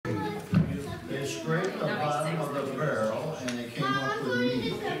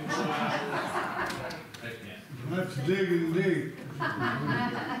Dig.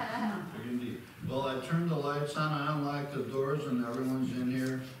 Well, I turned the lights on, I unlocked the doors, and everyone's in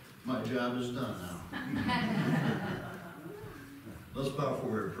here. My job is done now. Let's bow for a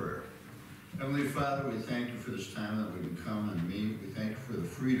word of prayer. Heavenly Father, we thank you for this time that we can come and meet. We thank you for the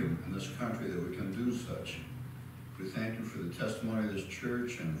freedom in this country that we can do such. We thank you for the testimony of this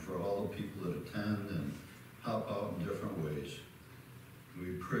church and for all the people that attend and help out in different ways.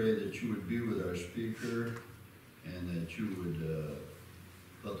 We pray that you would be with our speaker and that you would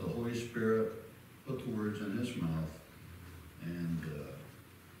let the Holy Spirit put the words in his mouth and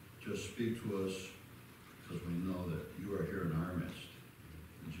just speak to us because we know that you are here in our midst.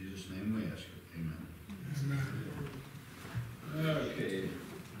 In Jesus' name we ask it. Amen. Okay.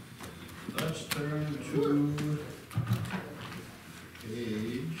 Let's turn to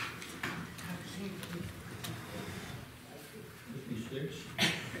page 56.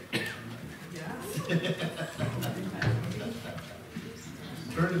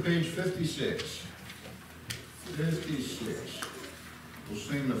 Turn to page 56. 56. We'll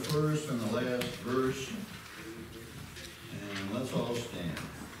sing the first and the last verse, and let's all stand.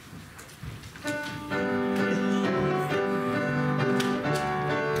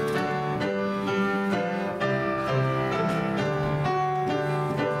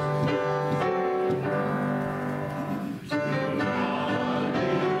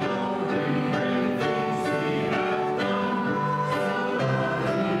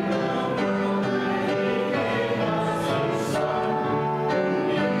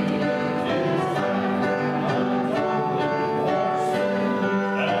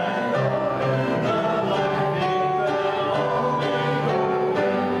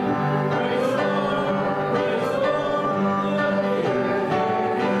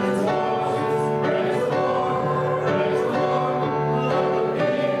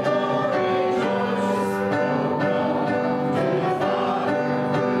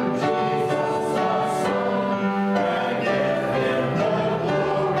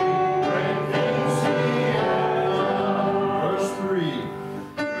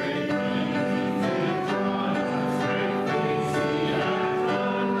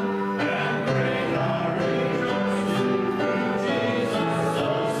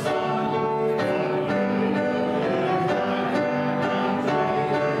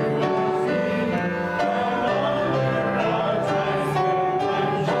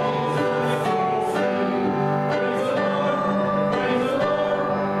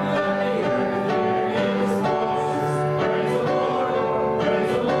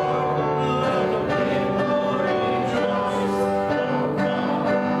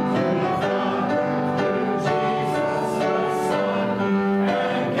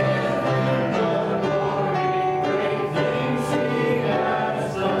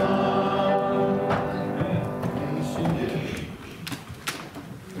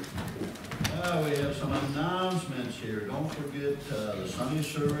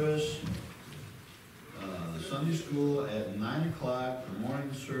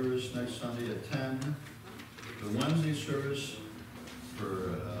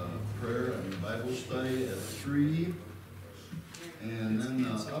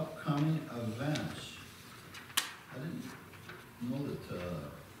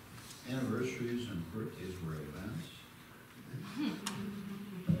 Anniversaries and birthdays were events.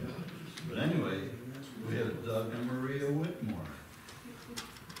 But anyway, we have Doug and Maria Whitmore.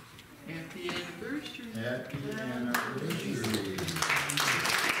 Happy anniversary. Happy anniversary.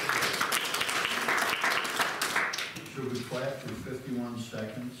 Should we clap for 51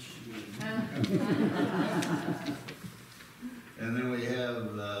 seconds? And then we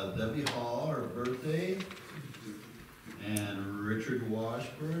have Debbie Hall, her birthday. And Richard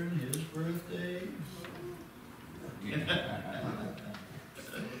Washburn, his birthday.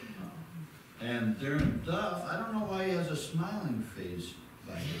 And Darren Duff, I don't know why he has a smiling face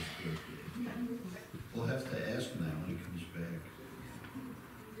by his birthday. We'll have to ask him that when he comes back.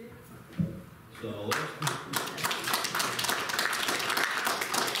 So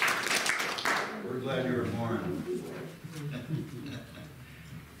we're glad you were born.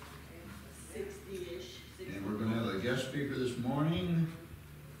 60-ish. And we're going to have a guest speaker this morning,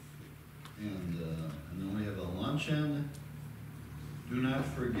 and then we have a luncheon. Do not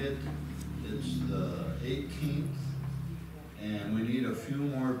forget, it's the 18th, and we need a few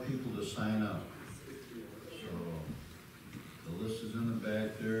more people to sign up. So the list is in the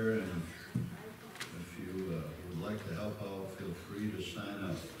back there, and if you would like to help out, feel free to sign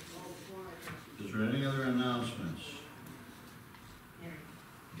up. Is there any other announcements?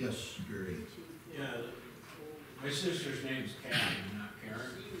 Yes, Gary. Yeah, my sister's name's Kathy, not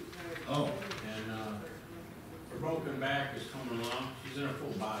Karen. Oh. And her broken back is coming along. She's in a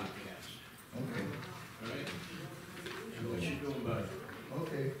full body cast. Okay. All right? And what she's doing better.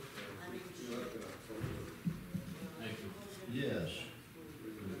 Okay. Thank you. Yes.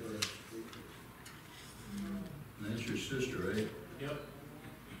 That's your sister, right? Yep.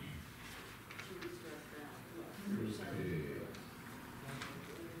 Okay.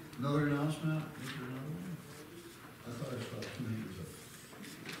 Another announcement? Is there another one? I thought I saw two hands up.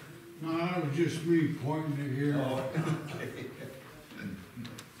 No, I was just repointing it here. Oh, okay.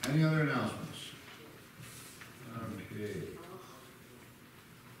 Any other announcements? Okay.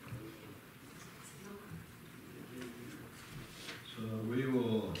 So we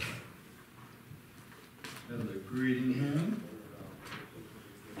will have the greeting hymn.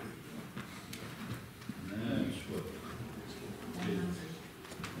 And that's what? Page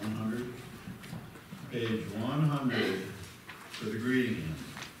 100? Page 100 for the greeting hymn.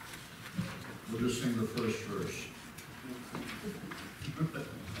 We'll just sing the first verse. Because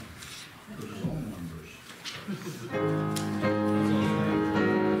there's only one verse.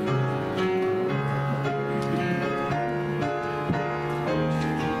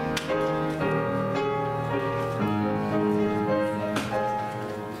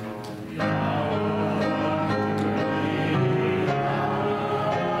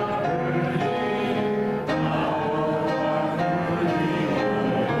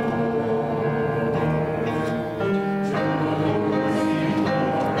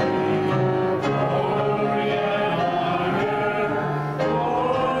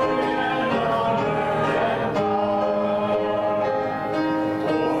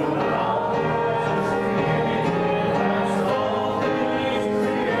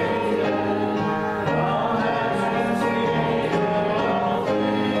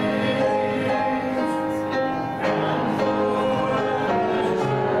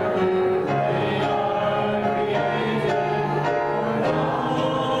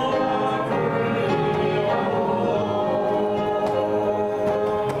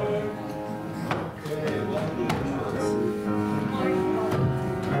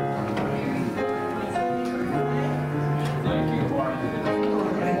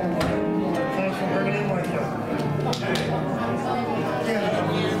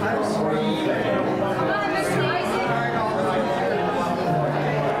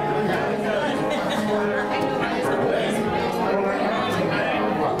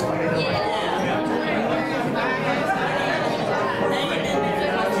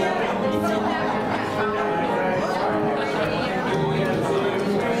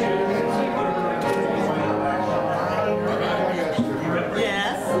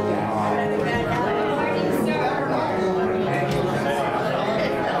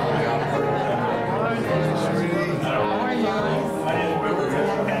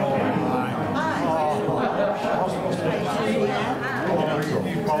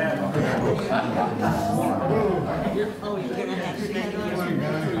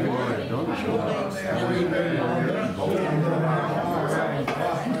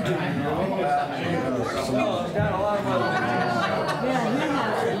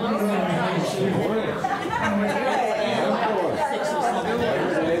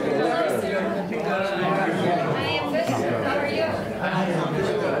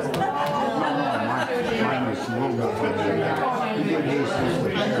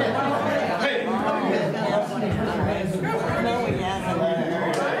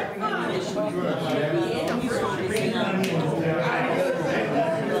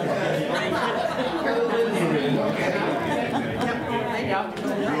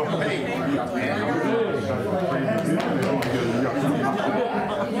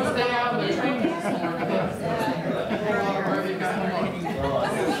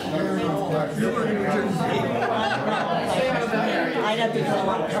 I'd have to go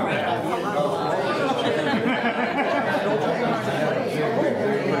on.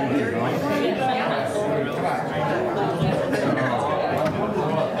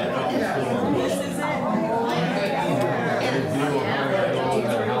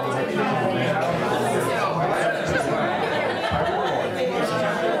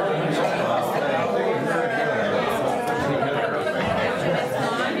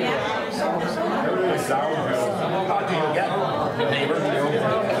 How do you get?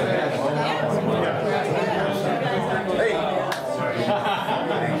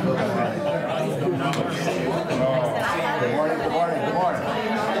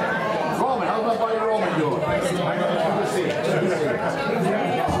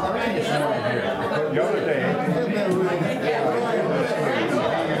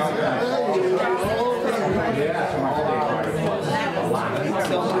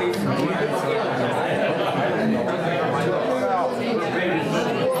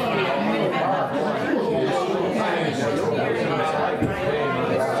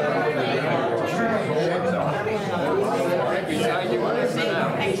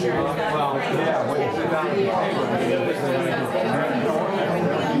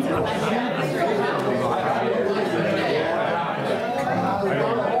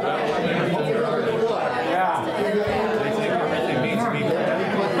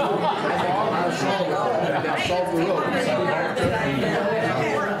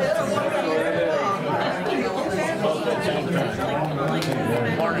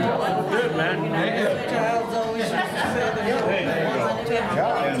 Good, man. Child's always used to say that.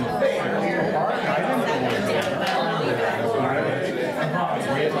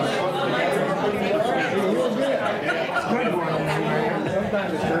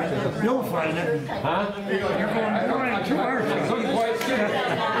 You'll find it. Huh? You're going 2 hours. I couldn't quite see it.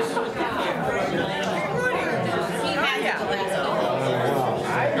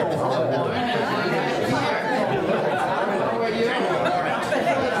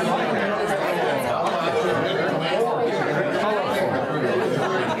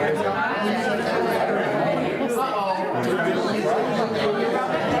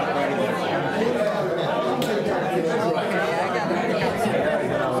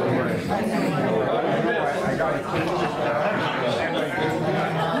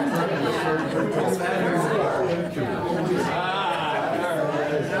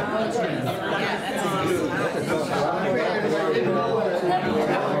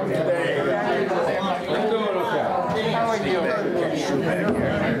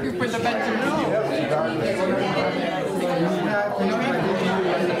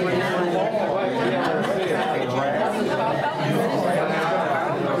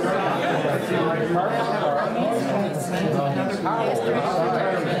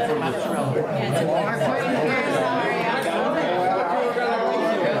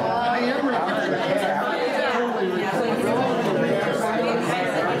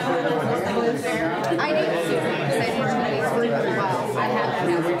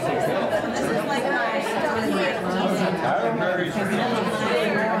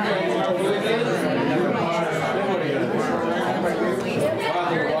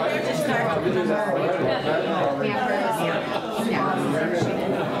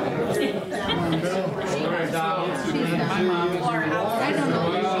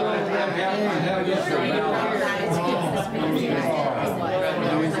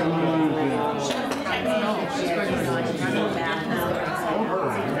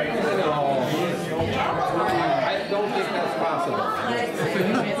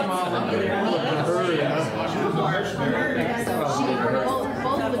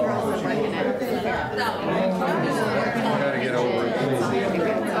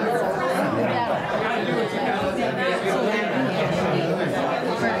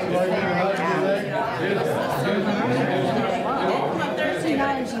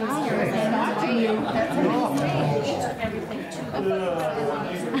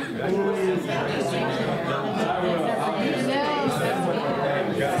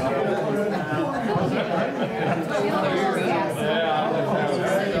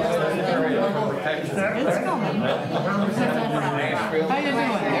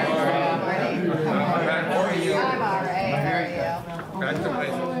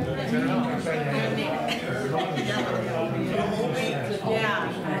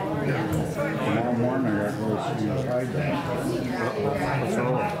 Tomorrow morning I gotta go see his eye doctor. What's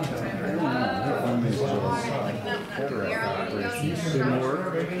wrong? Cataract operation. Didn't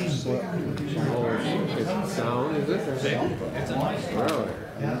work? Oh, it's sound, is it? Really?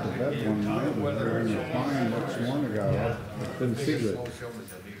 I went to bed one night, and they're in the fine, next morning I got up. Didn't see good.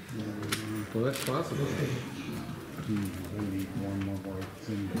 Well, that's possible. They need one more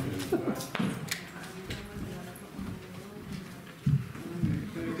thing to do.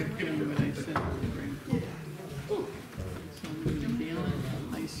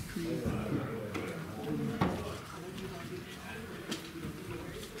 Ice cream.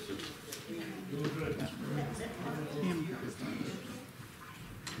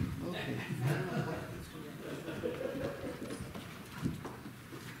 Okay.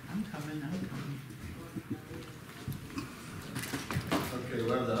 I'm coming. Okay,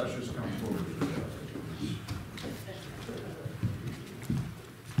 we'll have the ushers come forward.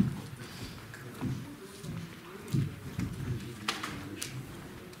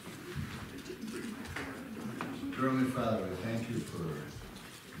 Heavenly Father, we thank you for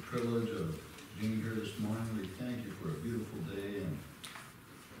the privilege of being here this morning. We thank you for a beautiful day, and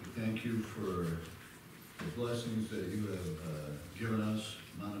we thank you for the blessings that you have given us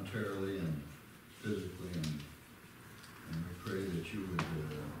monetarily and physically, and we pray that you would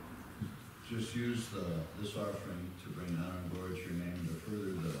just use this offering to bring honor and glory to your name, to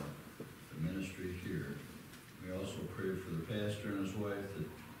further the ministry here. We also pray for the pastor and his wife, that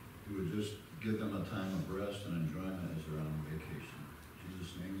you would just give them a time of rest and enjoyment as they're on vacation. In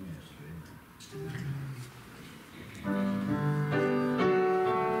Jesus' name we ask, amen.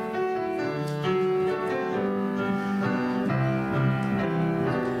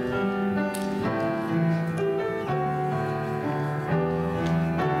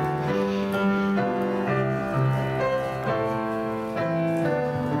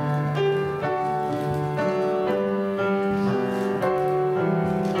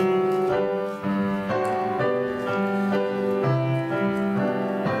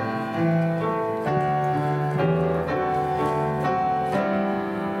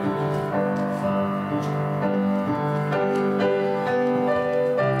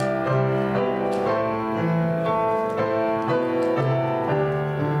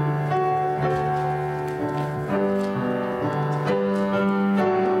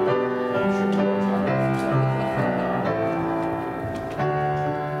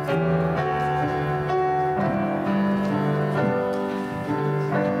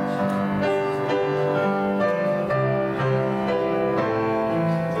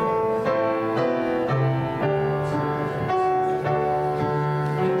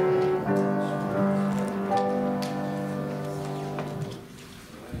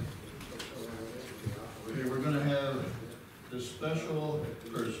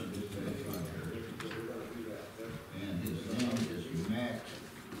 person to the front here. And his name is Mack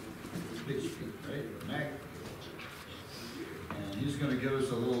Bixby, right? Mack. And he's gonna give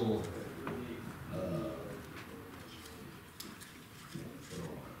us a little,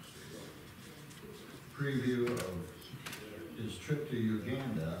 preview of his trip to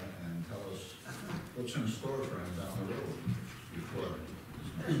Uganda and tell us what's in store for him down the road before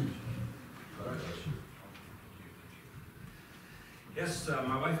this message. God bless you. Yes,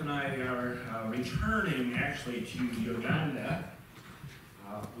 my wife and I are returning actually to Uganda.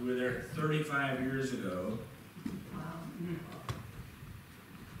 We were there 35 years ago.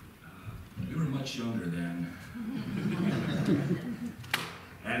 We were much younger then.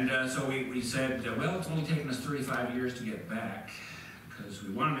 And so we said, well, it's only taken us 35 years to get back because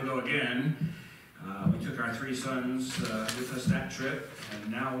we wanted to go again. We took our 3 sons with us that trip,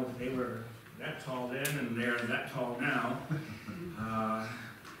 and now they were that tall then and they're that tall now.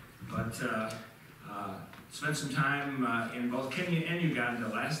 But spent some time in both Kenya and Uganda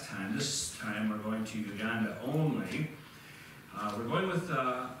last time. This time we're going to Uganda only. We're going with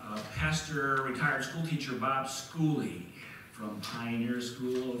pastor, retired school teacher Bob Schooley from Pioneer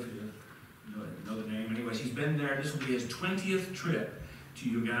School, if you know the name. Anyways, he's been there. This will be his 20th trip to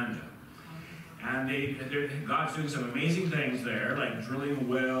Uganda. And God's doing some amazing things there, like drilling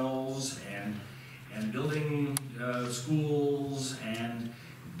wells and building schools and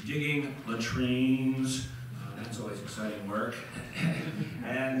digging latrines. That's always exciting work.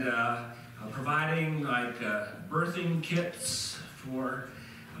 And providing like birthing kits for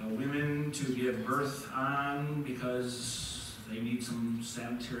women to give birth on because they need some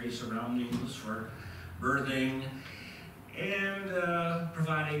sanitary surroundings for birthing, and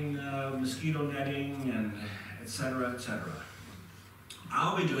providing mosquito netting and et cetera, et cetera.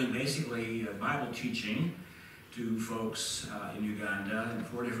 I'll be doing basically Bible teaching to folks in Uganda in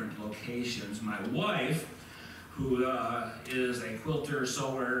 4 different locations. My wife, who is a quilter,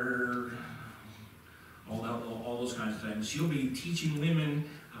 sewer, all those kinds of things, she'll be teaching women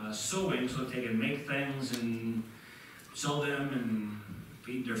sewing so that they can make things and sell them and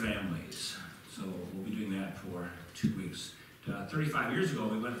feed their families. So we'll be doing that for 2 weeks. 35 years ago,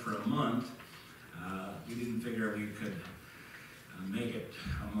 we went for a month. We didn't figure we could make it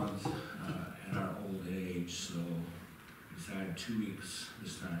a month at our old age, so we decided 2 weeks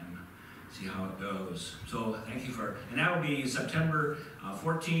this time, see how it goes. So thank you for, and that will be September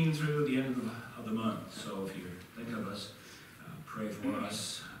 14 through the end of the month. So if you think of us, pray for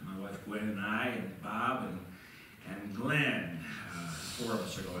us. My wife Gwen and I, and Bob and Glenn, 4 of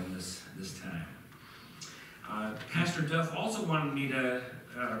us are going this time. Pastor Duff also wanted me to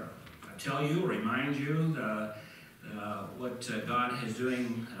tell you, remind you what God is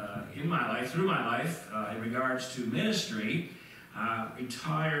doing in my life, through my life, in regards to ministry.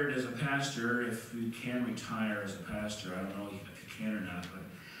 Retired as a pastor, if you can retire as a pastor, I don't know if you can or not, but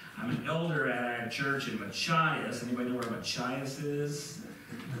I'm an elder at a church in Machias. Anybody know where Machias is?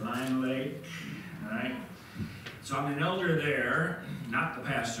 Lion Lake, all right? So I'm an elder there, not the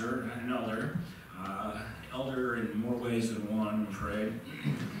pastor, an elder. Elder in more ways than one, I'm afraid.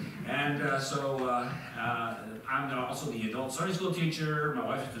 And I'm also the adult Sunday school teacher. My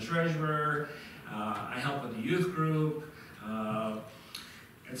wife is the treasurer. I help with the youth group,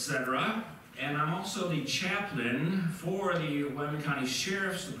 etc. And I'm also the chaplain for the Wyoming County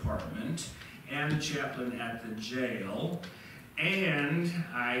Sheriff's Department and the chaplain at the jail. And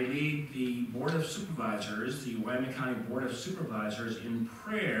I lead the Board of Supervisors, the Wyoming County Board of Supervisors, in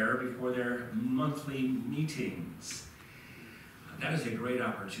prayer before their monthly meetings. That is a great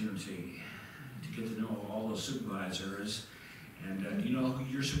opportunity to get to know all those supervisors. And do you know who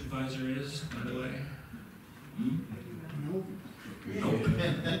your supervisor is, by the way? Nope.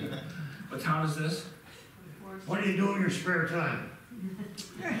 What town is this? What do you do in your spare time?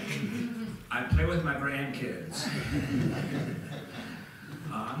 I play with my grandkids.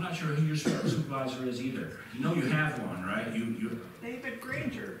 I'm not sure who your supervisor is either. You know you have one, right? You. David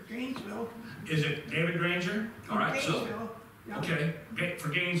Granger, Gainesville. Is it David Granger? All right, Gainesville. Yeah. Okay, for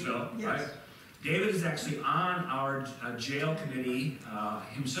Gainesville, Yes. right? David is actually on our jail committee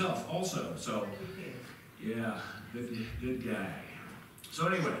himself also, so yeah, good guy. So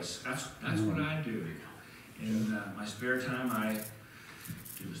anyways, that's what I do. In my spare time, I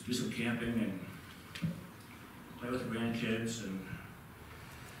do some camping and play with the grandkids and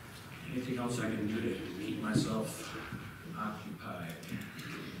anything else I can do to keep myself occupied,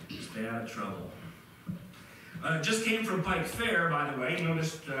 stay out of trouble. Just came from Pike Fair, by the way. You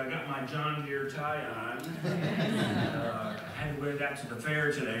noticed I got my John Deere tie on. I had to wear that to the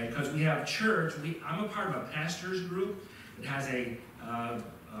fair today because we have church. I'm a part of a pastor's group It has a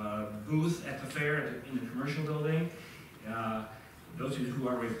booth at the fair in the commercial building. Those of you who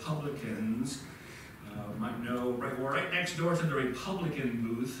are Republicans might know, we're right next door to the Republican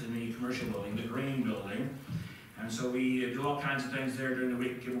booth in the commercial building, the green building. And so we do all kinds of things there during the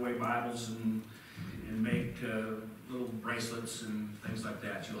week, give away Bibles and make little bracelets and things like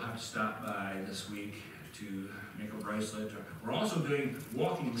that. You'll have to stop by this week to make a bracelet. We're also doing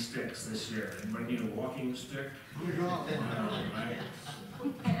walking sticks this year. Anybody need a walking stick? Right?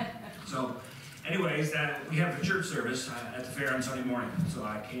 So, anyways, we have a church service at the fair on Sunday morning. So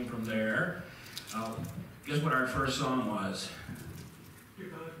I came from there. Guess what our first song was?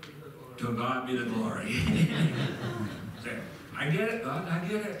 To God be the glory. I get it, God, I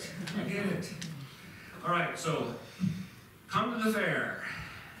get it, I get it. All right, so come to the fair.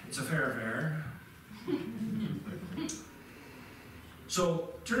 It's a fair. So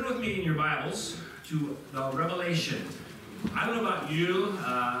turn with me in your Bibles to the Revelation. I don't know about you.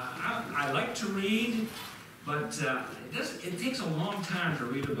 I like to read, but it takes a long time to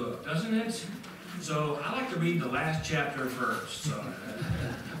read a book, doesn't it? So I like to read the last chapter first. So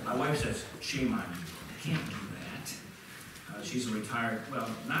my wife says, shame on you. I can't do that. She's a retired, well,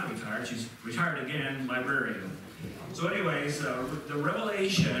 not retired, she's retired again, librarian. So anyways, the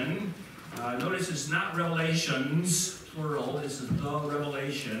Revelation, notice it's not Revelations, plural, this is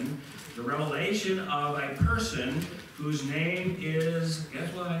the Revelation of a person whose name is,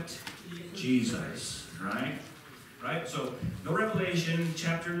 guess what? Jesus, right? Right? So, the Revelation,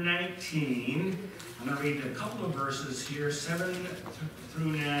 chapter 19. I'm going to read a couple of verses here, 7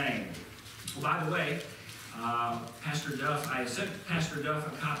 through 9. Well, by the way, Pastor Duff, I sent Pastor Duff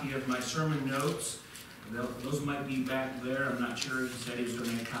a copy of my sermon notes. Those might be back there. I'm not sure. He said he was going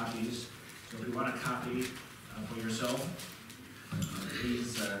to make copies. So if you want a copy for yourself,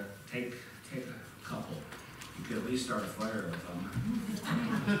 please take a couple. You could at least start a fire with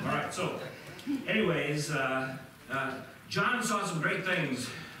them. All right, so anyways, John saw some great things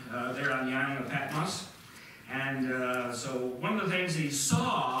there on the island of Patmos. And so one of the things he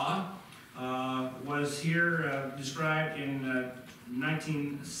saw was here described in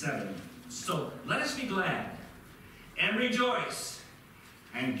 19:7. So let us be glad and rejoice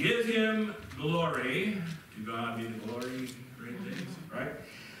and give him glory. To God be the glory, great things, right?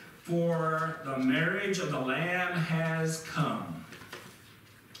 For the marriage of the Lamb has come,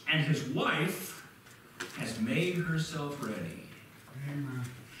 and his wife has made herself ready. Amen.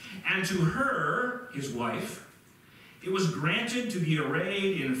 And to her, his wife, it was granted to be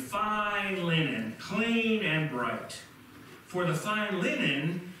arrayed in fine linen, clean and bright. For the fine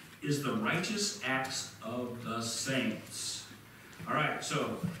linen is the righteous acts of the saints. All right,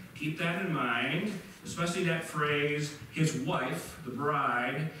 so keep that in mind, especially that phrase, his wife, the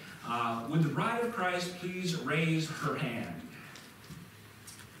bride. Would the bride of Christ please raise her hand?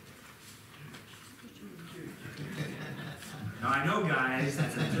 Now I know, guys,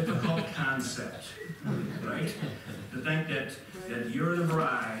 that's a difficult concept, right? To think that you're the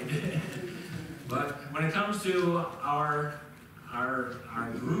bride. But when it comes to our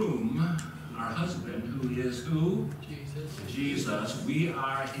groom, our husband, who is who? Jesus. We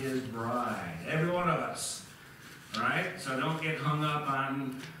are his bride. Every one of us. All right? So don't get hung up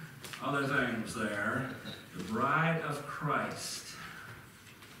on other things there. The bride of Christ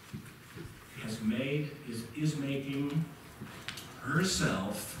is making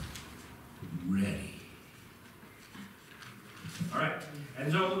herself ready. All right,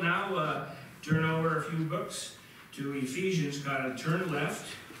 and so now turn over a few books to Ephesians. Got to turn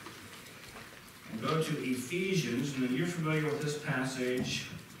left and go to Ephesians, and then you're familiar with this passage,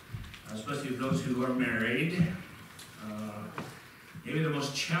 especially those who are married. Maybe the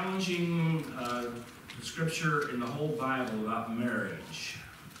most challenging scripture in the whole Bible about marriage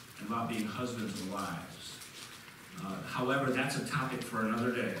and about being husbands and wives. However, that's a topic for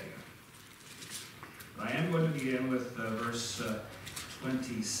another day. But I am going to begin with verse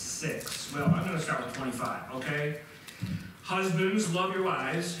 26. Well, I'm going to start with 25, okay? Husbands, love your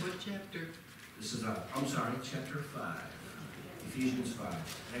wives. What chapter? This is, chapter 5. Ephesians 5.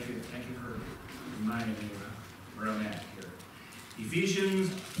 Thank you for reminding me where I'm at here. Ephesians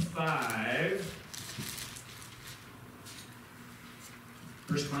 5,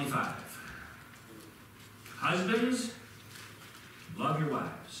 verse 25. Husbands, love your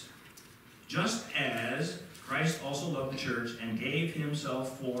wives, just as Christ also loved the church and gave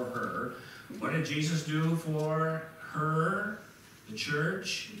himself for her. What did Jesus do for her, the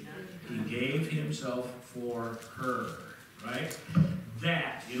church? He gave himself for her, right?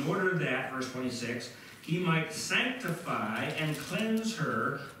 That, in order that, verse 26, he might sanctify and cleanse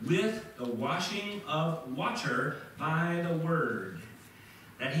her with the washing of water by the word,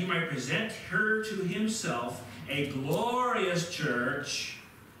 that he might present her to himself a glorious church.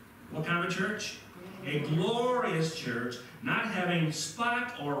 What kind of a church? A glorious church, not having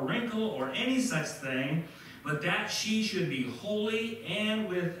spot or wrinkle or any such thing, but that she should be holy and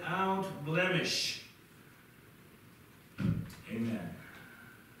without blemish. Amen.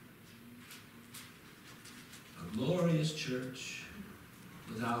 A glorious church,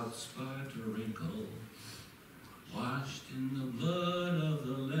 without spot or wrinkle, washed in the blood of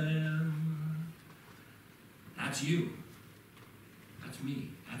the Lamb. That's you. That's me.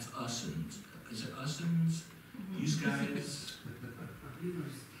 That's us'ns. Is it us'ns? Yous guys?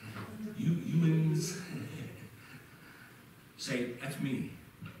 You-ins? Say, that's me.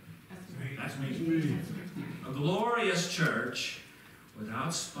 That's me. A glorious church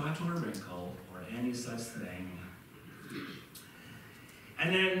without spot or wrinkle or any such thing.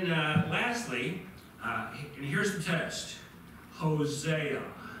 And then lastly, and here's the test. Hosea.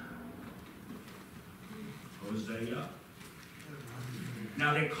 Hosea.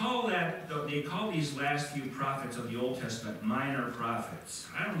 Now they call these last few prophets of the Old Testament minor prophets.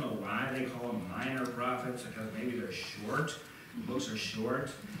 I don't know why they call them minor prophets, because maybe they're short. The books are short.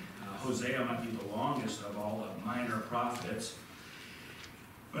 Hosea might be the longest of all the minor prophets.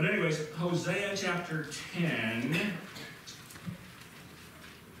 But anyways, Hosea chapter 10.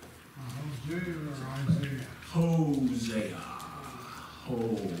 Hosea or Isaiah? Hosea.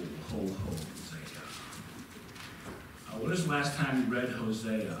 Hosea. When was the last time you read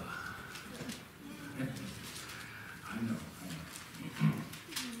Hosea? I know.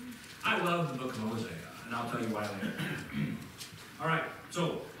 I love the book of Hosea, and I'll tell you why later. All right,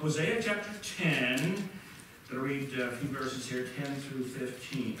 so Hosea chapter 10. I'm going to read a few verses here, 10 through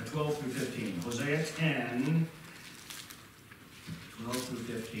 15, 12 through 15. Hosea 10, 12 through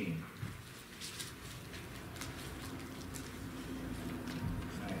 15.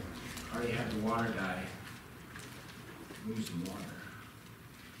 I already had the water guy. Move some water.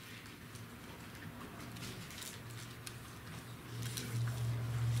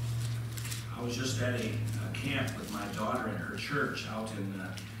 I was just at a camp with my daughter in her church out in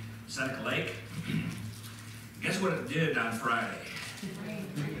Seneca Lake. Guess what it did on Friday?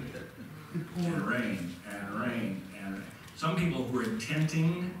 And rain, and rain, and some people who were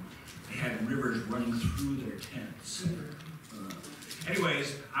tenting, they had rivers running through their tents.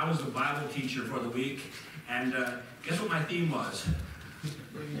 Anyways, I was the Bible teacher for the week, and guess what my theme was?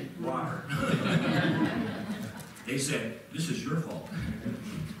 Water. They said, this is your fault.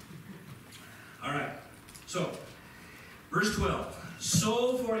 All right, so, verse 12.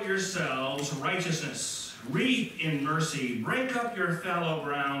 Sow for yourselves righteousness, reap in mercy, break up your fallow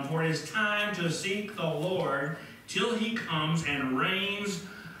ground, for it is time to seek the Lord till he comes and rains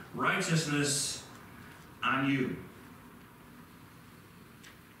righteousness on you.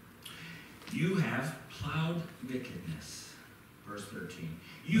 You have plowed wickedness. Verse 13.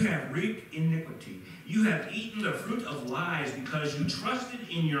 You have reaped iniquity. You have eaten the fruit of lies because you trusted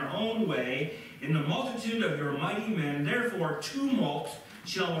in your own way, in the multitude of your mighty men. Therefore tumult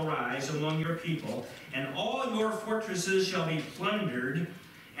shall arise among your people, and all your fortresses shall be plundered,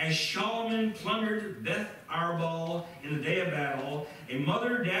 as Solomon plundered Beth Arbel in the day of battle, a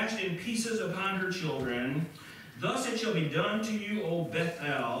mother dashed in pieces upon her children. Thus it shall be done to you, O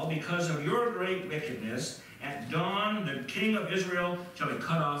Bethel, because of your great wickedness. At dawn, the king of Israel shall be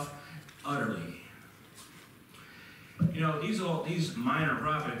cut off utterly. You know, these minor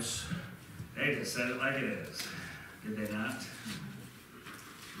prophets, they just said it like it is. Did they not?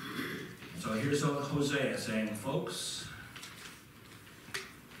 So here's Hosea saying, folks,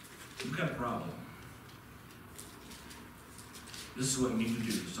 you've got a problem. This is what you need to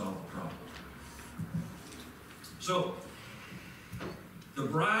do to solve the problem. So, the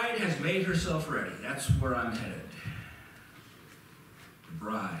bride has made herself ready. That's where I'm headed. The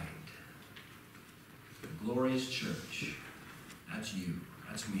bride. The glorious church. That's you.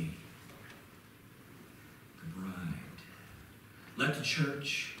 That's me. The bride. Let the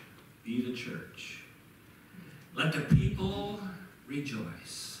church be the church. Let the people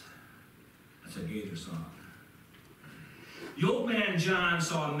rejoice. That's a Gaither song. The old man John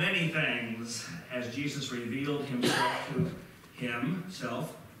saw many things as Jesus revealed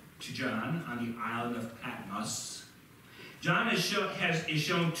himself to John on the island of Patmos. John is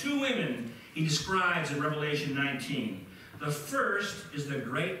shown two women he describes in Revelation 19. The first is the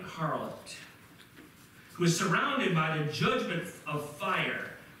great harlot, who is surrounded by the judgment of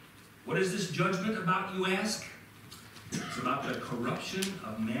fire. What is this judgment about, you ask? It's about the corruption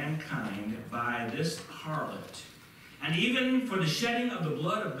of mankind by this harlot, and even for the shedding of the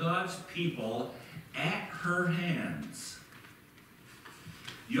blood of God's people at her hands.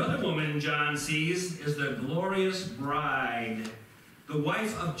 The other woman John sees is the glorious bride, the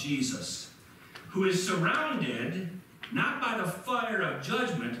wife of Jesus, who is surrounded not by the fire of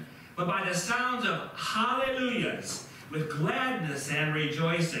judgment, but by the sounds of hallelujahs with gladness and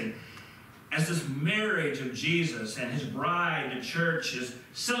rejoicing, as this marriage of Jesus and his bride, the church, is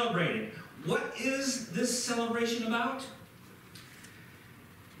celebrated. What is this celebration about?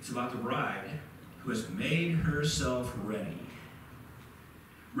 It's about the bride who has made herself ready.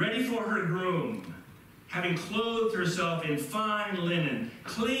 Ready for her groom, having clothed herself in fine linen,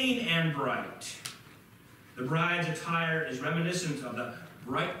 clean and bright. The bride's attire is reminiscent of the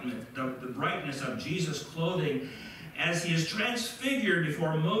brightness of Jesus' clothing as he is transfigured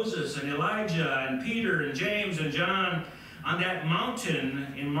before Moses and Elijah and Peter and James and John on that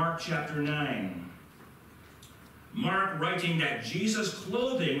mountain in Mark chapter 9. Mark writing that Jesus'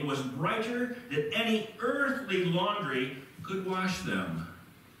 clothing was brighter than any earthly laundry could wash them.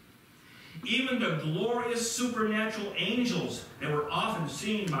 Even the glorious supernatural angels that were often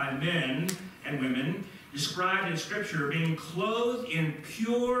seen by men and women described in Scripture being clothed in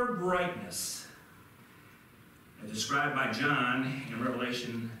pure brightness, as described by John in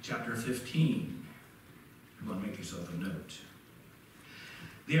Revelation chapter 15. You want to make yourself a note.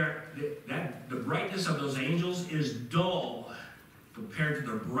 The brightness of those angels is dull compared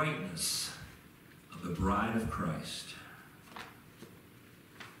to the brightness of the bride of Christ.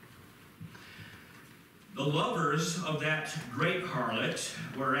 The lovers of that great harlot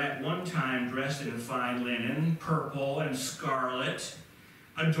were at one time dressed in fine linen, purple and scarlet,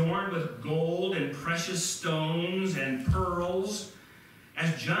 adorned with gold and precious stones and pearls,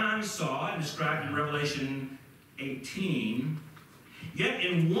 as John saw and described in Revelation 18. Yet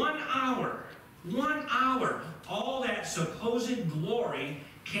in 1 hour, all that supposed glory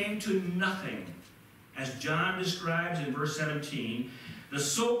came to nothing. As John describes in verse 17, the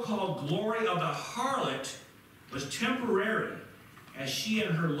so-called glory of the harlot was temporary, as she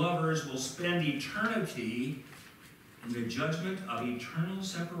and her lovers will spend eternity in the judgment of eternal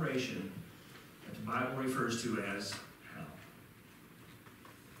separation that the Bible refers to as hell.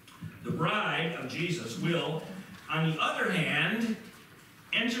 The bride of Jesus will, on the other hand,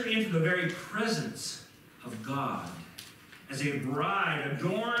 enter into the very presence of God as a bride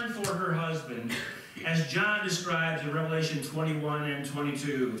adorned for her husband, as John describes in Revelation 21 and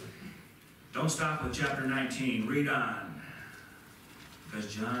 22. Don't stop with chapter 19. Read on.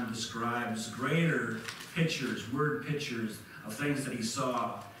 Because John describes greater pictures, word pictures of things that he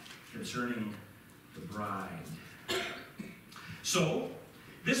saw concerning the bride. So,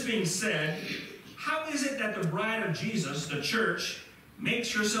 this being said, how is it that the bride of Jesus, the church,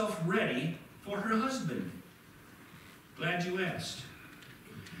 makes herself ready for her husband? Glad you asked.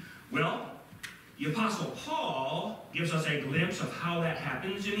 Well, the Apostle Paul gives us a glimpse of how that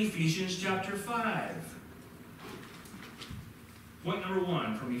happens in Ephesians chapter 5. Point number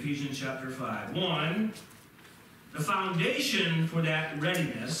 1 from Ephesians chapter 5. 1, the foundation for that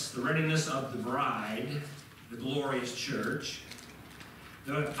readiness, the readiness of the bride, the glorious church,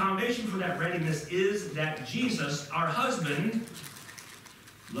 the foundation for that readiness is that Jesus, our husband,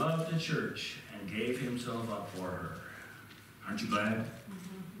 loved the church and gave himself up for her. Aren't you glad?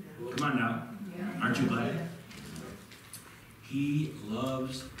 Come on now. Aren't you glad? He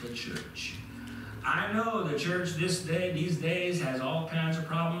loves the church. I know the church these days has all kinds of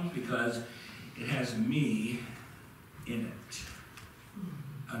problems because it has me in it.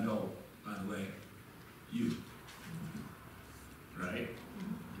 I know, by the way, you. Right?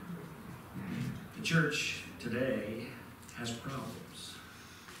 The church today has problems.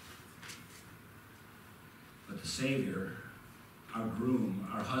 But the Savior, our groom,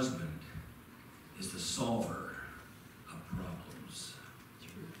 our husband, is the solver of problems.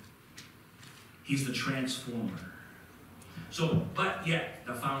 He's the transformer. So, but yet,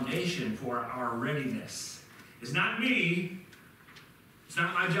 the foundation for our readiness is not me. It's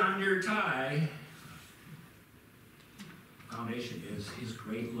not my John Deere tie. The foundation is his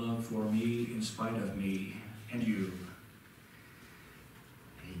great love for me in spite of me and you.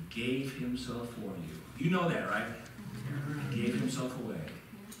 And he gave himself for you. You know that, right? He gave himself away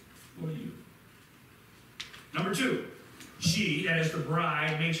for you. Number 2, she, that is the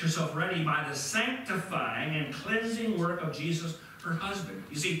bride, makes herself ready by the sanctifying and cleansing work of Jesus, her husband.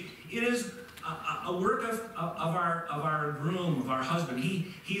 You see, it is a work of our groom, of our husband.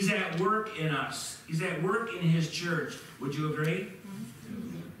 He's at work in us. He's at work in his church. Would you agree?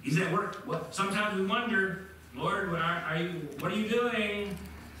 He's at work. Well, sometimes we wonder, Lord, what are you doing?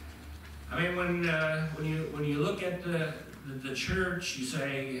 I mean, when you look at the church, you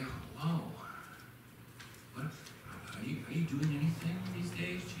say, whoa, what, are you doing anything these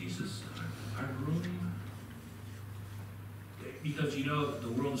days, Jesus? Our groom? Because you know the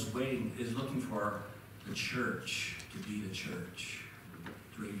world's is looking for the church to be the church,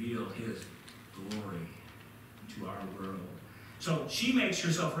 to reveal his glory to our world. So she makes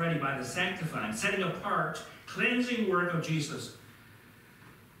herself ready by the sanctifying, setting apart, cleansing work of Jesus.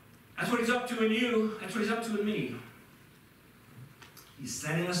 That's what he's up to in you. That's what he's up to in me. He's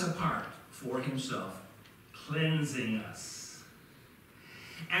setting us apart for himself, cleansing us.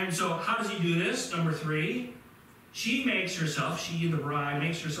 And so how does he do this? Number 3, she, the bride,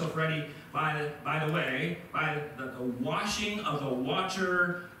 makes herself ready by the washing of the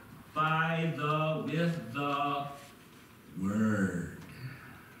water with the word,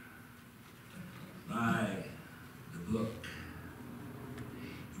 by the book.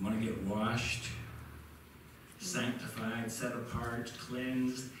 You want to get washed, sanctified, set apart,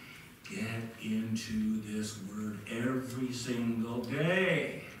 cleansed, get into this word every single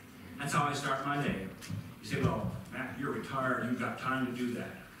day. That's how I start my day. You say, well, Matt, you're retired, you've got time to do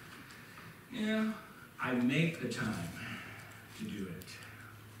that. Yeah, I make the time to do it.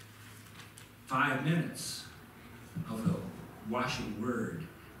 5 minutes of the washing word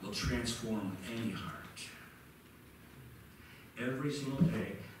will transform any heart. Every single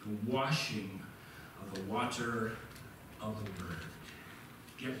day, the washing of the water of the word.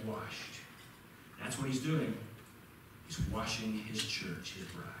 Get washed. That's what he's doing. He's washing his church, his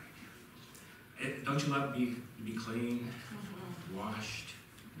bride. Don't you love to be clean, washed?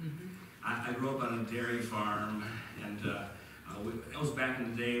 I grew up on a dairy farm, and it was back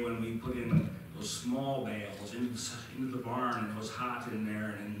in the day when we put in those small bales into the barn, and it was hot in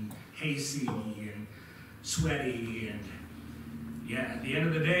there, and hazy, and sweaty, and yeah, at the end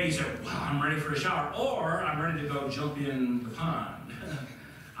of the day, you said, well, I'm ready for a shower, or I'm ready to go jump in the pond.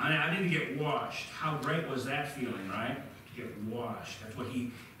 I need to get washed. How great was that feeling, right? To get washed. That's what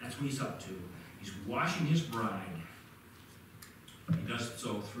he's up to. He's washing his bride. He does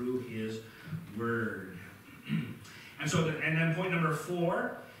so through his word. And then point number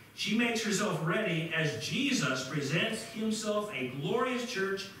 4, she makes herself ready as Jesus presents himself a glorious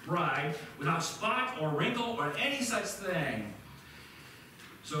church bride without spot or wrinkle or any such thing.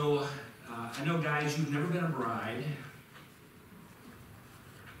 So, I know, guys, you've never been a bride.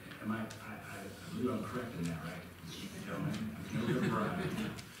 I believe I'm correct in that, right? Gentlemen, I've never been a bride.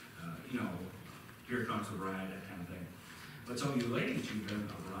 Here comes the bride, that kind of thing. But some of you ladies, you've been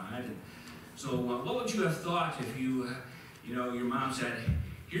a bride. And so, what would you have thought if your mom said,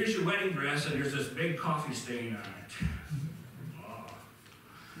 here's your wedding dress and there's this big coffee stain on it?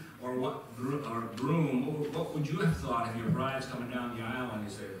 Or groom, what would you have thought if your bride's coming down the aisle and you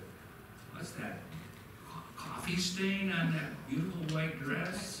say, what's that, coffee stain on that beautiful white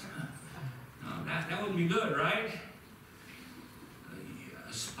dress? No, that wouldn't be good, right?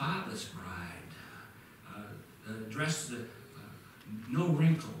 A spotless bride, dress, no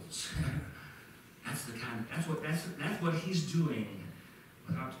wrinkles. That's what he's doing,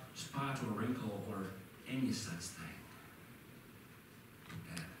 without spot or wrinkle or any such thing.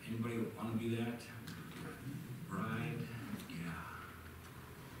 Anybody want to be that bride? Yeah.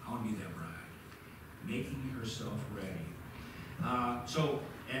 I want to be that bride. Making herself ready.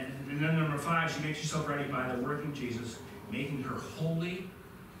 And then number 5, she makes herself ready by the work of Jesus, making her holy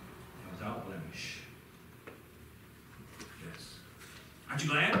and without blemish. Yes. Aren't you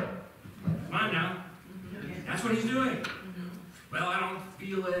glad? Come on now. That's what he's doing. Well, I don't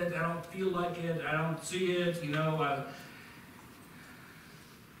feel it. I don't feel like it. I don't see it.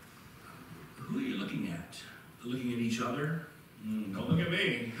 Who are you looking at? Looking at each other? Don't look at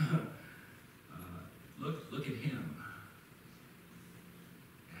me. Look at him.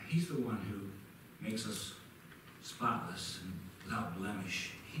 He's the one who makes us spotless and without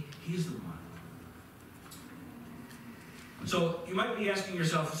blemish. He's the one. So you might be asking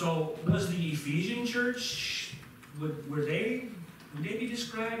yourself, so was the Ephesian church, would they be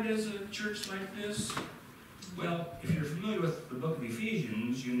described as a church like this? Well, if you're familiar with the book of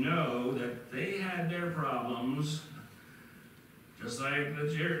Ephesians, you know that they had their problems, just like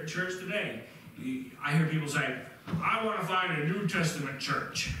the church today. I hear people say, I want to find a New Testament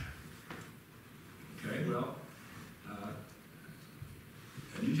church. Okay, well,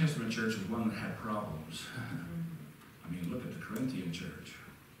 a New Testament church is one that had problems. I mean, look at the Corinthian church.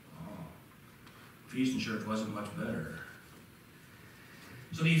 Oh, Ephesian church wasn't much better.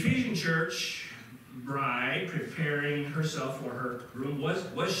 So the Ephesian church bride preparing herself for her groom,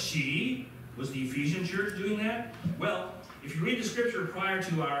 was she Was the Ephesian church doing that? Well, if you read the scripture prior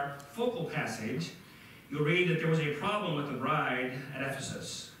to our focal passage, you'll read that there was a problem with the bride at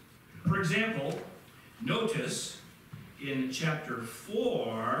Ephesus. For example, notice in chapter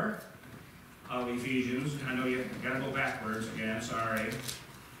 4 of Ephesians, I know you've got to go backwards again, sorry.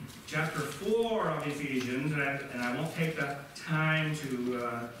 Chapter 4 of Ephesians, and I won't take the time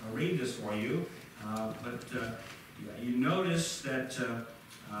to read this for you, but you notice that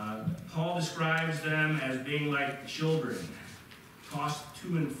Paul describes them as being like children, tossed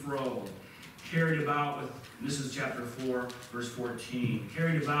to and fro, carried about with, and this is chapter 4, verse 14,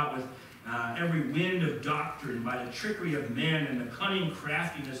 carried about with every wind of doctrine by the trickery of men and the cunning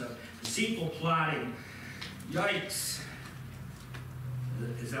craftiness of deceitful plotting. Yikes.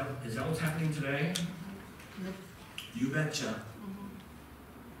 Is that what's happening today? You betcha.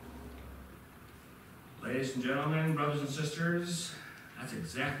 Ladies and gentlemen, brothers and sisters, that's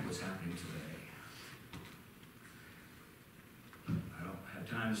exactly what's happening today. I don't have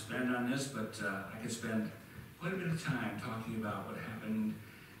time to spend on this, but I could spend quite a bit of time talking about what happened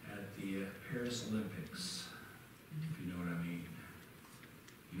at the Paris Olympics, if you know what I mean.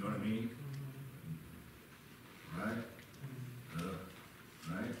 You know what I mean? Right?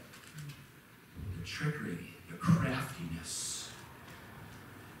 Right? The trickery, the craftiness,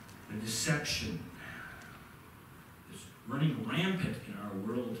 the deception is running rampant in our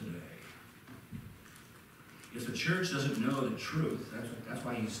world today. If the church doesn't know the truth, that's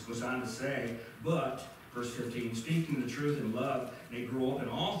why he goes on to say, but, verse 15, speaking the truth in love, they grow up in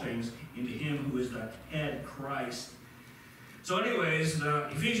all things into him who is the head, Christ. So anyways, the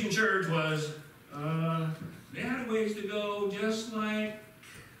Ephesian church was, they had a ways to go, just like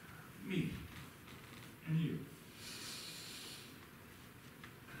me and you.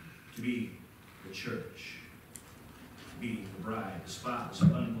 To be the church. To be the bride, the spotless,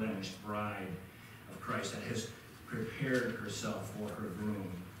 unblemished bride of Christ that has prepared herself for her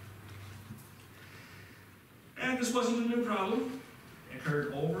groom. And this wasn't a new problem. It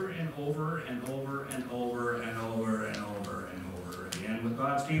occurred over and over and over and over and over and over and over again with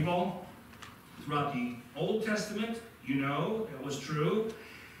God's people. Throughout the Old Testament, you know, it was true.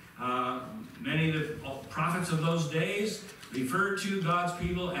 Many of the prophets of those days referred to God's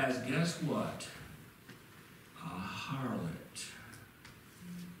people as, guess what? A harlot.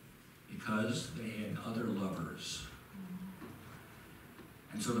 Because they had other lovers.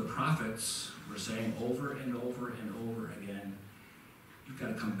 And so the prophets were saying over and over and over again, you've got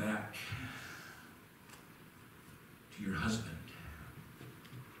to come back to your husband,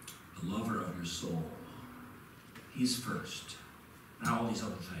 the lover of your soul. He's first. Not all these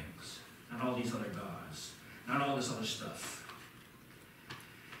other things. Not all these other gods. Not all this other stuff.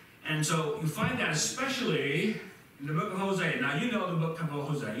 And so you find that especially in the book of Hosea. Now you know the book of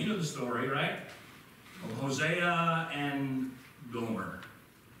Hosea. You know the story, right? Of Hosea and Gomer.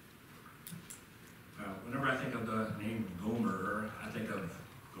 Well, whenever I think of the name Gomer, I think of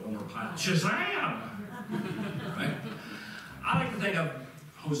Gomer Pyle. Shazam! Right? I like to think of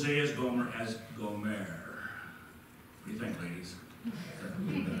Hosea's Gomer as Gomer. What do you think, ladies?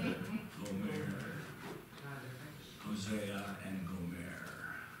 Gomer. Hosea and Gomer.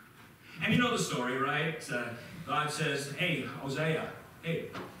 And you know the story, right? God says, hey, Hosea, hey,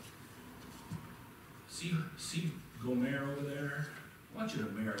 see Gomer over there? I want you to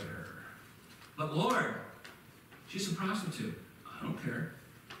marry her. But Lord, she's a prostitute. I don't care.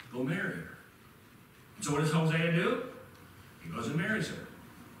 Go marry her. And so what does Hosea do? He goes and marries her.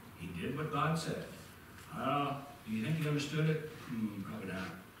 He did what God said. Do you think he understood it? Probably not.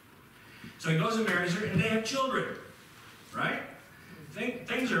 So he goes and marries her, and they have children, right?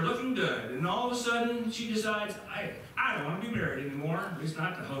 Things are looking good. And all of a sudden, she decides, I don't want to be married anymore, at least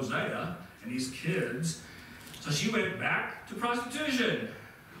not to Hosea and these kids. So she went back to prostitution.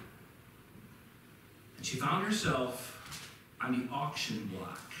 And she found herself on the auction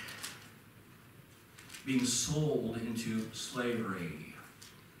block, being sold into slavery.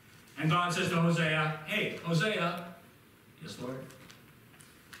 And God says to Hosea, hey, Hosea, yes, Lord,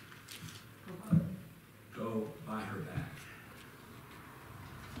 go buy her back.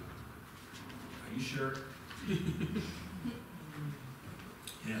 Are you sure?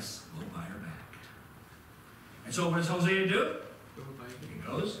 Yes, go buy her back. And so what does Hosea do? He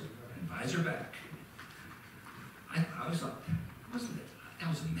goes and buys her back. I always thought, that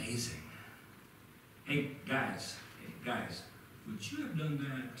was amazing. Hey, guys, would you have done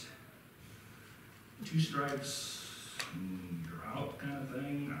that? 2 strikes, and you're out kind of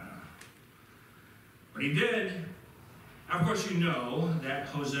thing? But he did. Of course, you know that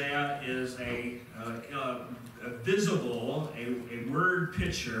Hosea is a visible, a word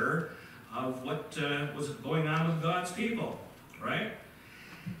picture of what was going on with God's people, right?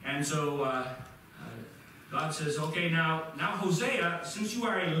 And so God says, okay, now Hosea, since you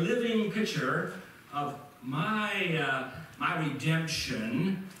are a living picture of my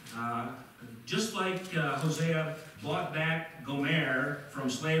redemption, just like Hosea bought back Gomer from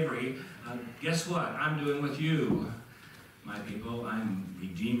slavery, guess what I'm doing with you, my people? I'm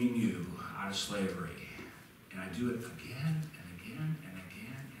redeeming you out of slavery. And I do it again and again and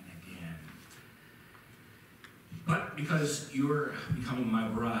again and again. But because you're becoming my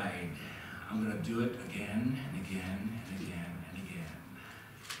bride, I'm going to do it again and again and again and again.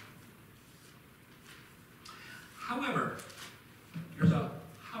 However, there's a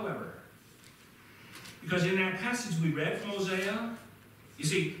however. Because in that passage we read from Hosea, you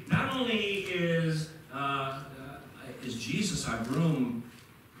see, not only is Jesus our groom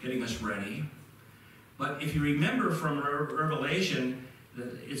getting us ready, but if you remember from Revelation,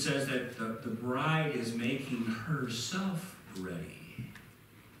 it says that the bride is making herself ready.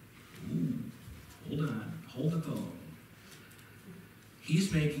 Ooh, hold on, hold the phone.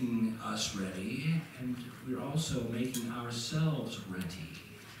 He's making us ready, and we're also making ourselves ready.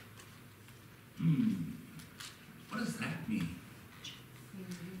 What does that mean?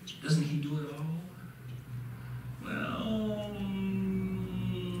 Doesn't he do it all? Well,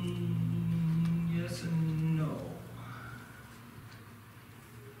 yes and no.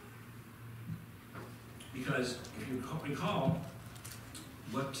 Because if you recall,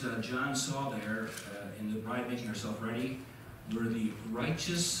 what John saw there in the bride making herself ready were the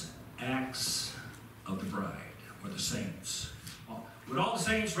righteous acts of the bride, or the saints. Would all the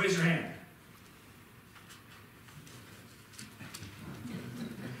saints raise their hand?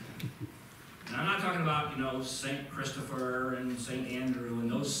 And I'm not talking about, St. Christopher and St. Andrew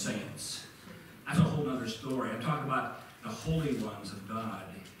and those saints. That's a whole other story. I'm talking about the holy ones of God.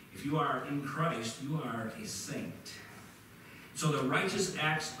 If you are in Christ, you are a saint. So the righteous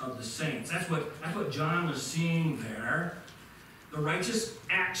acts of the saints, that's what John was seeing there. The righteous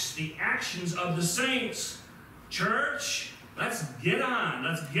acts, the actions of the saints. Church, let's get on.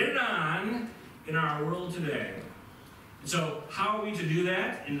 Let's get it on in our world today. So how are we to do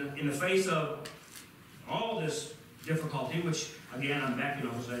that in the face of all this difficulty, which, again, I'm back in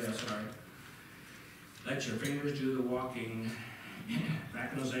Hosea, sorry. Let your fingers do the walking.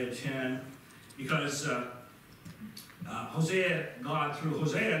 Back in Hosea 10, because God through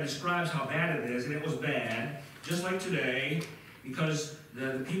Hosea describes how bad it is, and it was bad, just like today, because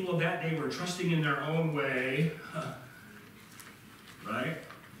the people of that day were trusting in their own way, right?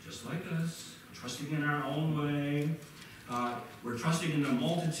 Just like us, trusting in our own way. We're trusting in the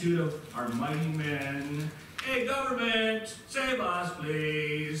multitude of our mighty men. Hey, government, save us,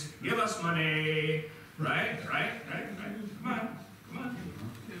 please. Give us money. Right? Come on.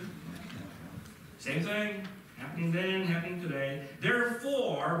 Same thing, happening then, happening today.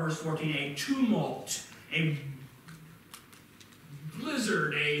 Therefore, verse 14, a tumult, a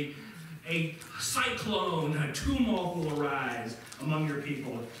blizzard, a cyclone, a tumult will arise among your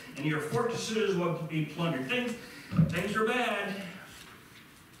people, and your fortresses will be plundered. Things are bad.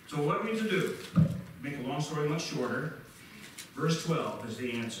 So what are we to do? Make a long story much shorter. Verse 12 is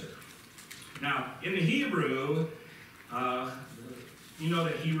the answer. Now, in the Hebrew, you know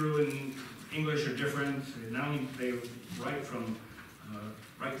that Hebrew and English are different. Not only they write from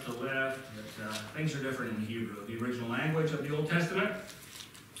right to left, but things are different in Hebrew, the original language of the Old Testament.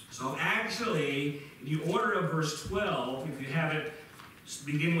 So actually, in the order of verse 12, if you have it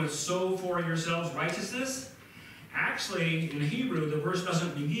begin with sow for yourselves righteousness, actually in the Hebrew, the verse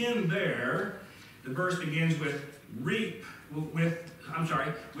doesn't begin there. The verse begins with reap, with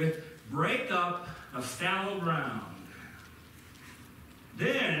break up the fallow ground.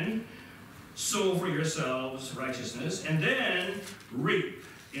 Then sow for yourselves righteousness, and then reap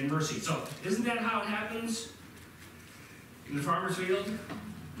in mercy. So isn't that how it happens in the farmer's field?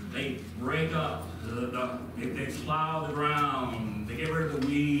 They break up, they plow the ground, they get rid of the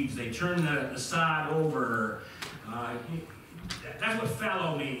weeds, they turn the sod over. That's what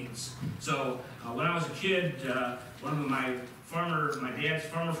fallow means. So when I was a kid, one of my dad's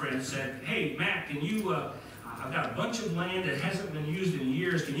farmer friends said, "Hey, Matt, can you, I've got a bunch of land that hasn't been used in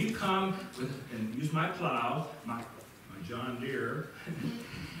years. Can you come and use my plow, my John Deere,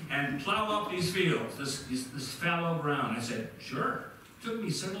 and plow up these fields, this fallow ground?" I said, "Sure." It took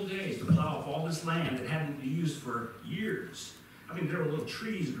me several days to plow up all this land that hadn't been used for years. I mean, there were little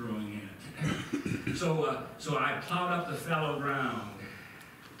trees growing in it. So I plowed up the fallow ground.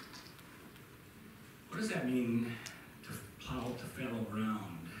 What does that mean, to plow up the fallow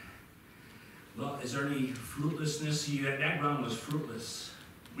ground? Well, is there any fruitlessness? See, that ground was fruitless.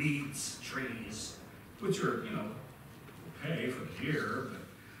 weeds, trees, which are, okay for the deer, but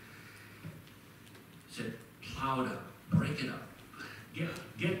he said, plow it up, break it up. Get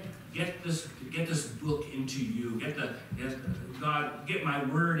this book into you. God, get my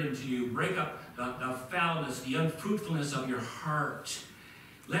word into you. Break up the foulness, the unfruitfulness of your heart.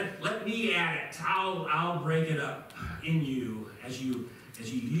 Let me at it. I'll break it up in you as you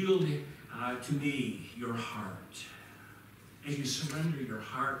yield to me your heart. As you surrender your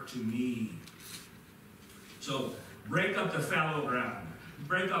heart to me. So break up the fallow ground.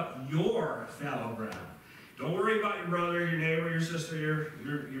 Break up your fallow ground. Don't worry about your brother, your neighbor, your sister,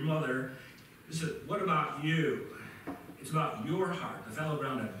 your mother. This is, what about you? It's about your heart, the fallow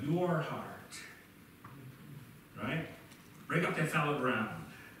ground of your heart. Right? Break up that fallow ground.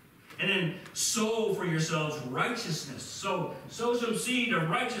 And then sow for yourselves righteousness. Sow some seed of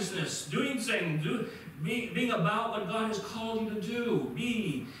righteousness. Doing things. Being about what God has called you to do.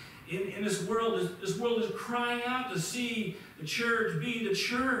 Be in this world. This world is crying out to see the church be the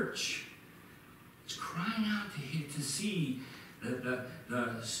church. It's crying out to see the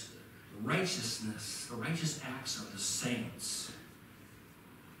righteousness, the righteous acts of the saints.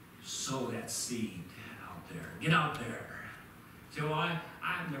 Sow that seed out there. Get out there. Say, well,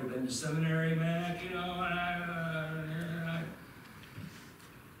 I've never been to seminary, Mack, and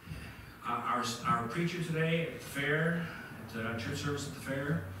our preacher today at the fair, at our church service at the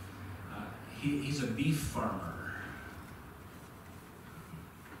fair, he's a beef farmer.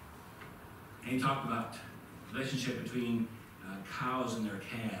 And he talked about the relationship between cows and their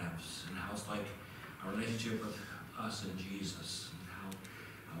calves, and how it's like our relationship with us and Jesus, and how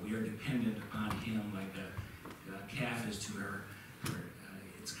we are dependent upon him like a calf is to her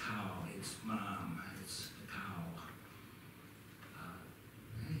its cow, its mom, it's the cow.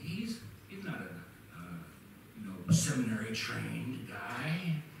 He's not a seminary trained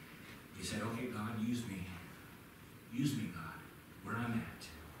guy. He said, okay, God, use me, God, where I'm at.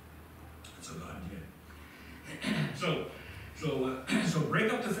 That's what God did. So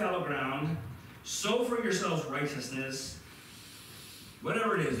break up the fallow ground, sow for yourselves righteousness,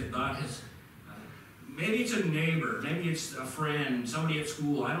 whatever it is that God has. Maybe it's a neighbor, maybe it's a friend, somebody at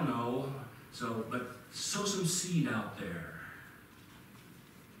school, I don't know. But sow some seed out there.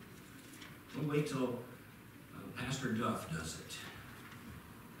 Don't wait till Pastor Duff does it.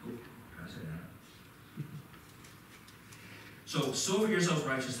 Oh, I said that. So sow for yourselves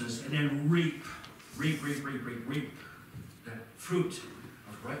righteousness, and then reap that fruit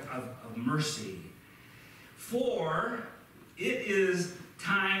of mercy. For it is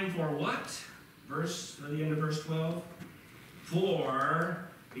time for what? The end of verse 12.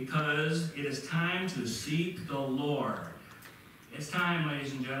 Because it is time to seek the Lord. It's time,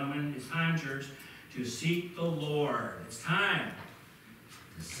 ladies and gentlemen. It's time, church, to seek the Lord. It's time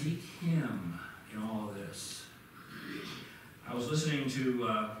to seek him in all of this. I was listening to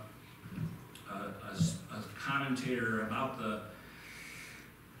a commentator about the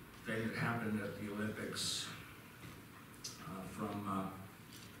thing that happened at the Olympics from I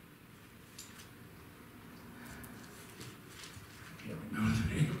can't remember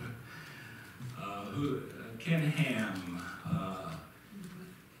the name. Ken Ham,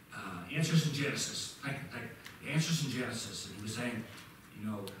 Answers in Genesis. Answers in Genesis, and he was saying,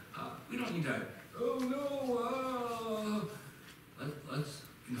 we don't need to. Let's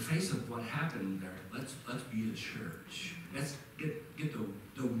in the face of what happened there, let's be the church. Let's get the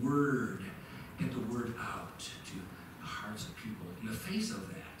word out to the hearts of people in the face of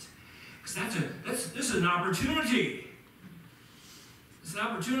that, because this is an opportunity. It's an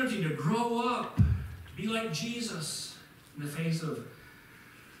opportunity to grow up, be like Jesus in the face of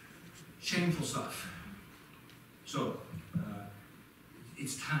shameful stuff. So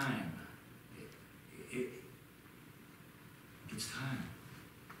it's time. It's time.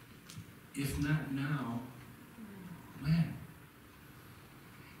 If not now, when?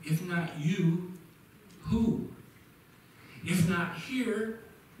 If not you, who? If not here,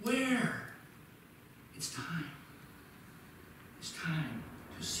 where? It's time. It's time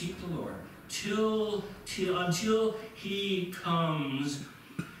to seek the Lord until he comes.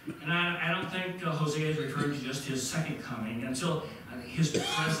 And I don't think Hosea is referring to just his second coming, until his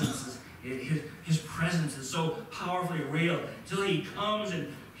presence is so powerfully real, until he comes and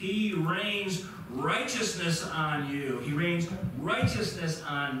he rains righteousness on you. He rains righteousness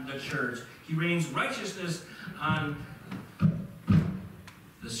on the church. He rains righteousness on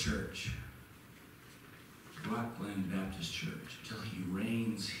this church. Glen Baptist Church, till he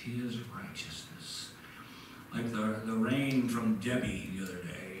rains his righteousness. Like the rain from Debbie the other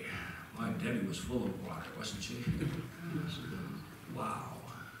day. Why, Debbie was full of water, wasn't she? Wow.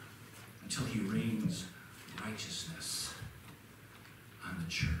 until he rains righteousness on the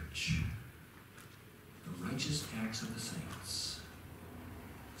church. The righteous acts of the saints.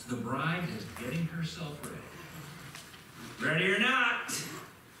 So the bride is getting herself ready. Ready or not?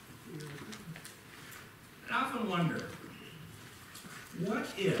 I often wonder, what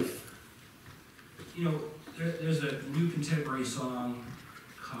if, there's a new contemporary song,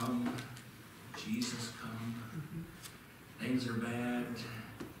 Come, Jesus, come. Things are bad,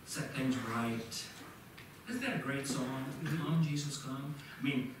 set things right. Isn't that a great song? Come, Jesus, come. I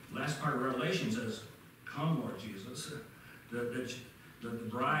mean, the last part of Revelation says, come, Lord Jesus. The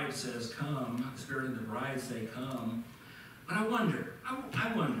bride says, come. The Spirit and the bride say, come. But I wonder,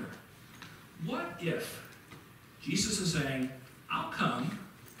 what if Jesus is saying, I'll come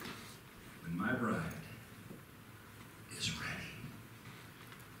when my bride is ready.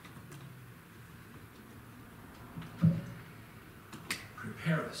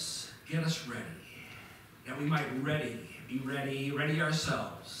 Prepare us, get us ready, that we might be ready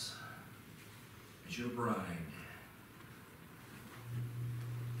ourselves as your bride,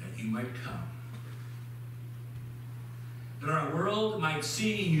 that you might come. That our world might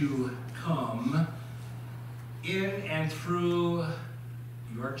see you come in and through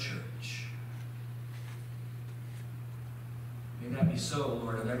your church. May that be so,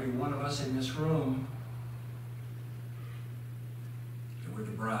 Lord, of every one of us in this room. That we're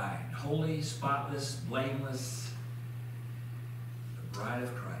the bride, holy, spotless, blameless, the bride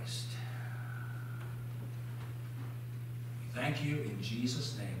of Christ. We thank you in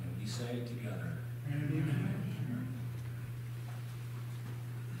Jesus' name, and we say together, Amen.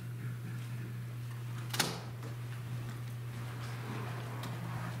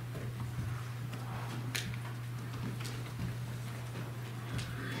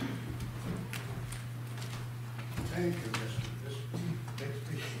 Thank you, Mr.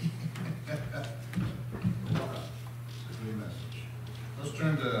 Bixby. Good message. Let's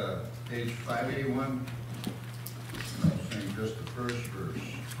turn to page 581. I'll sing just the first verse.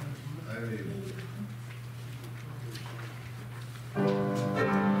 581.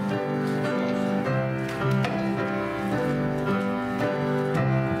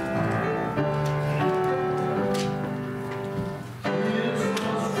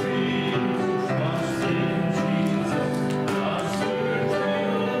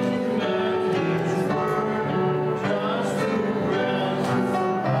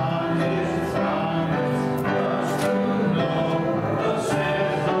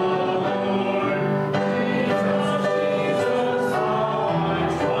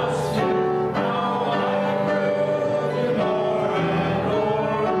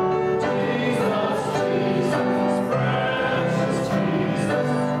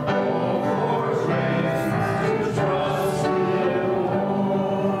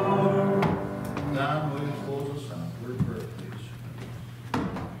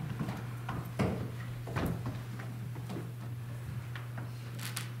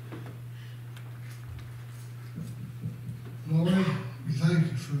 Lord, we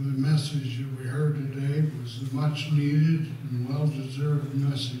thank you for the message that we heard today. It was a much needed and well-deserved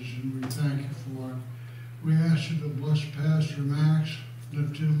message, and we thank you for it. We ask you to bless Pastor Max,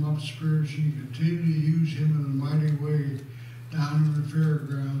 lift him up spiritually, continue to use him in a mighty way down in the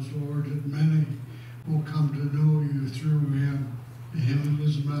fairgrounds, Lord, that many will come to know you through him and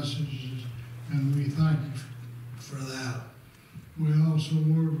his messages, and we thank you for that. We also,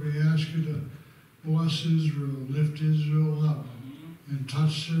 Lord, we ask you to bless Israel, lift Israel up, and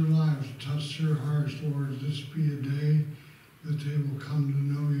touch their lives, touch their hearts, Lord. This be a day that they will come to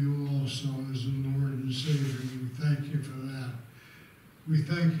know you also as the Lord and Savior. We thank you for that. We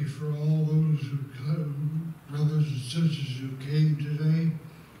thank you for all those brothers and sisters who came today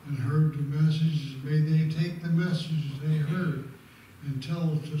and heard the message. May they take the message they heard and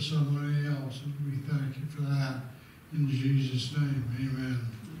tell it to somebody else. And we thank you for that. In Jesus' name, amen.